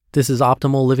This is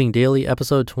Optimal Living Daily,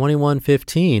 episode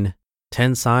 2115,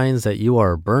 10 Signs That You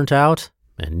Are Burnt Out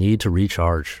and Need to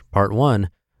Recharge, part 1,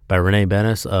 by Renee of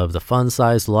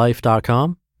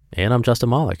thefunsizedlife.com, and I'm Justin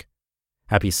Malik.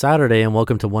 Happy Saturday and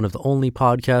welcome to one of the only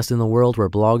podcasts in the world where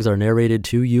blogs are narrated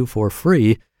to you for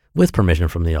free with permission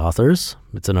from the authors.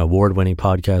 It's an award-winning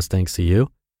podcast thanks to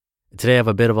you. Today I have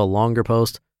a bit of a longer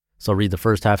post, so I'll read the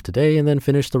first half today and then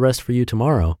finish the rest for you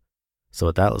tomorrow. So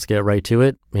with that, let's get right to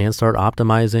it and start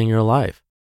optimizing your life.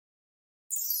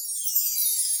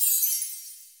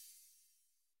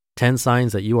 10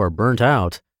 Signs That You Are Burnt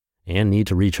Out and Need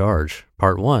to Recharge,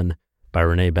 Part 1, by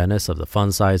Renee of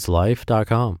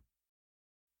thefunsizedlife.com.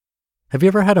 Have you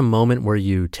ever had a moment where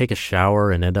you take a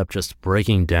shower and end up just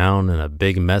breaking down in a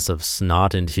big mess of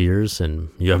snot and tears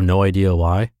and you have no idea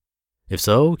why? If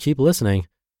so, keep listening.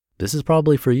 This is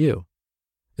probably for you.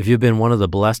 If you've been one of the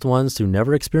blessed ones to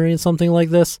never experience something like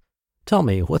this, tell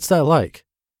me, what's that like?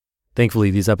 Thankfully,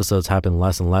 these episodes happen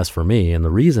less and less for me, and the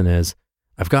reason is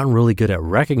I've gotten really good at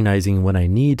recognizing when I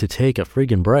need to take a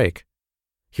friggin' break.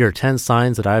 Here are 10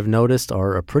 signs that I've noticed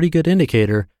are a pretty good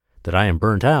indicator that I am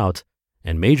burnt out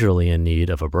and majorly in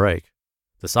need of a break.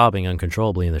 The sobbing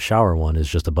uncontrollably in the shower one is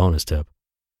just a bonus tip.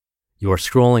 You are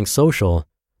scrolling social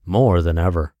more than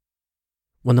ever.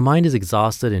 When the mind is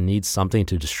exhausted and needs something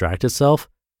to distract itself,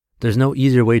 there's no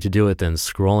easier way to do it than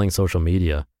scrolling social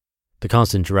media. The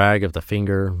constant drag of the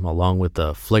finger, along with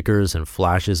the flickers and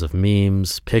flashes of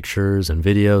memes, pictures, and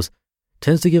videos,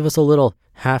 tends to give us a little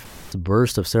half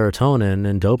burst of serotonin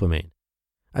and dopamine.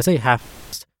 I say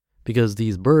half because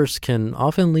these bursts can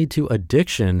often lead to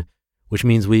addiction, which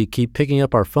means we keep picking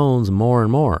up our phones more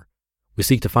and more. We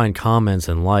seek to find comments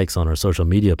and likes on our social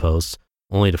media posts,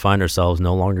 only to find ourselves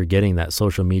no longer getting that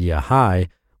social media high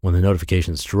when the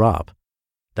notifications drop.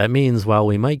 That means while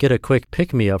we might get a quick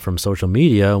pick-me-up from social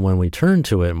media when we turn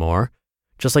to it more,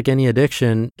 just like any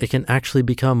addiction, it can actually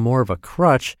become more of a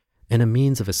crutch and a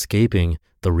means of escaping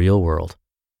the real world.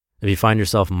 If you find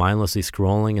yourself mindlessly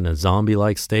scrolling in a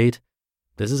zombie-like state,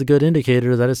 this is a good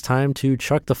indicator that it's time to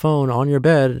chuck the phone on your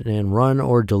bed and run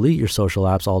or delete your social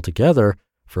apps altogether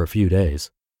for a few days.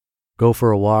 Go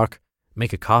for a walk,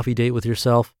 make a coffee date with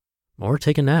yourself, or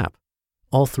take a nap.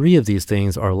 All three of these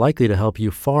things are likely to help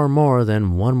you far more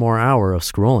than one more hour of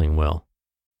scrolling will.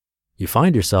 You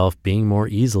find yourself being more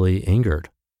easily angered.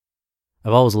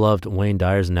 I've always loved Wayne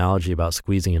Dyer's analogy about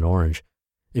squeezing an orange.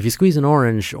 If you squeeze an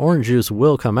orange juice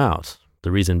will come out.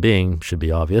 The reason being should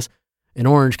be obvious. An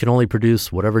orange can only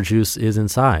produce whatever juice is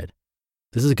inside.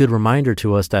 This is a good reminder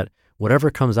to us that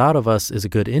whatever comes out of us is a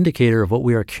good indicator of what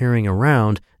we are carrying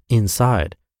around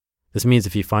inside. This means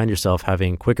if you find yourself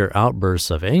having quicker outbursts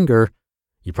of anger,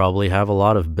 you probably have a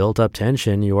lot of built-up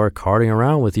tension you are carting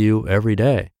around with you every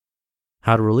day.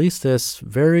 How to release this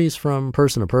varies from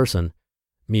person to person.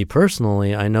 Me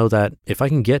personally, I know that if I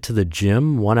can get to the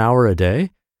gym 1 hour a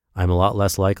day, I'm a lot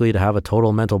less likely to have a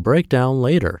total mental breakdown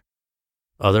later.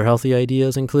 Other healthy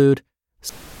ideas include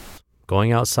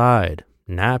going outside,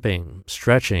 napping,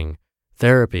 stretching,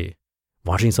 therapy,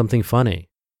 watching something funny,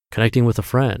 connecting with a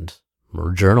friend,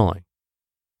 or journaling.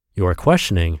 You are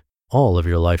questioning all of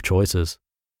your life choices.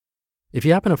 If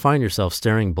you happen to find yourself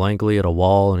staring blankly at a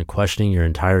wall and questioning your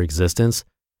entire existence,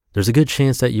 there's a good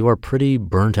chance that you are pretty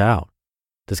burnt out.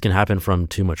 This can happen from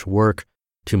too much work,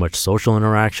 too much social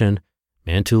interaction,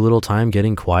 and too little time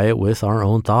getting quiet with our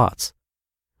own thoughts.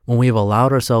 When we have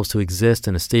allowed ourselves to exist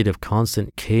in a state of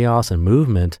constant chaos and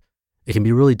movement, it can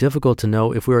be really difficult to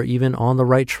know if we are even on the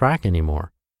right track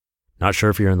anymore. Not sure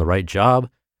if you're in the right job,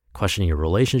 questioning your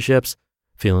relationships,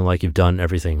 feeling like you've done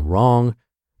everything wrong,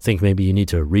 think maybe you need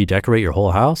to redecorate your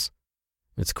whole house?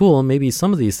 It's cool, maybe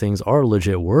some of these things are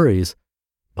legit worries,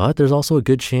 but there's also a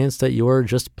good chance that you're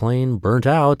just plain burnt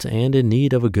out and in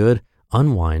need of a good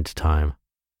unwind time.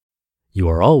 You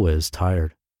are always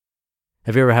tired.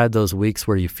 Have you ever had those weeks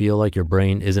where you feel like your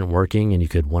brain isn't working and you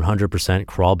could 100%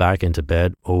 crawl back into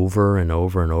bed over and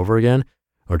over and over again,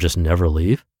 or just never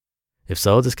leave? If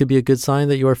so, this could be a good sign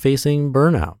that you are facing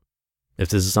burnout. If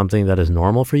this is something that is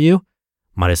normal for you,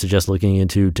 might I suggest looking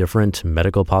into different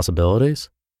medical possibilities?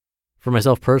 For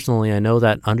myself personally, I know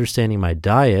that understanding my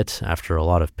diet, after a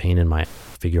lot of pain in my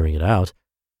figuring it out,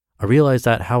 I realized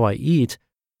that how I eat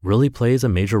really plays a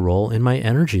major role in my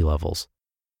energy levels.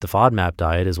 The FODMAP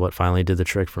diet is what finally did the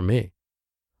trick for me.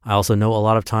 I also know a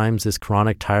lot of times this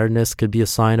chronic tiredness could be a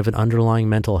sign of an underlying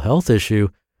mental health issue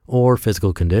or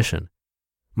physical condition.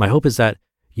 My hope is that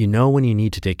you know when you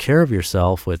need to take care of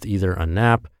yourself with either a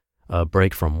nap, a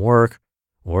break from work,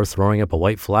 or throwing up a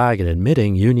white flag and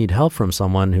admitting you need help from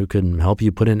someone who can help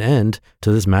you put an end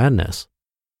to this madness.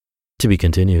 To be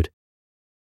continued.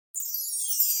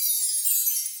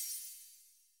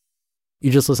 You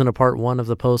just listened to part 1 of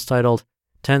the post titled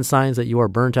 10 Signs That You Are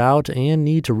Burnt Out and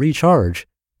Need to Recharge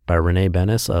by Renee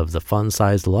Bennis of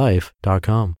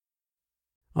thefunsizedlife.com.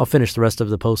 I'll finish the rest of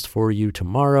the post for you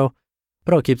tomorrow,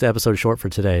 but I'll keep the episode short for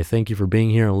today. Thank you for being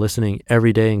here and listening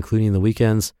every day, including the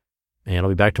weekends. And I'll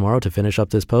be back tomorrow to finish up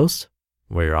this post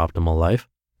where your optimal life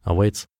awaits.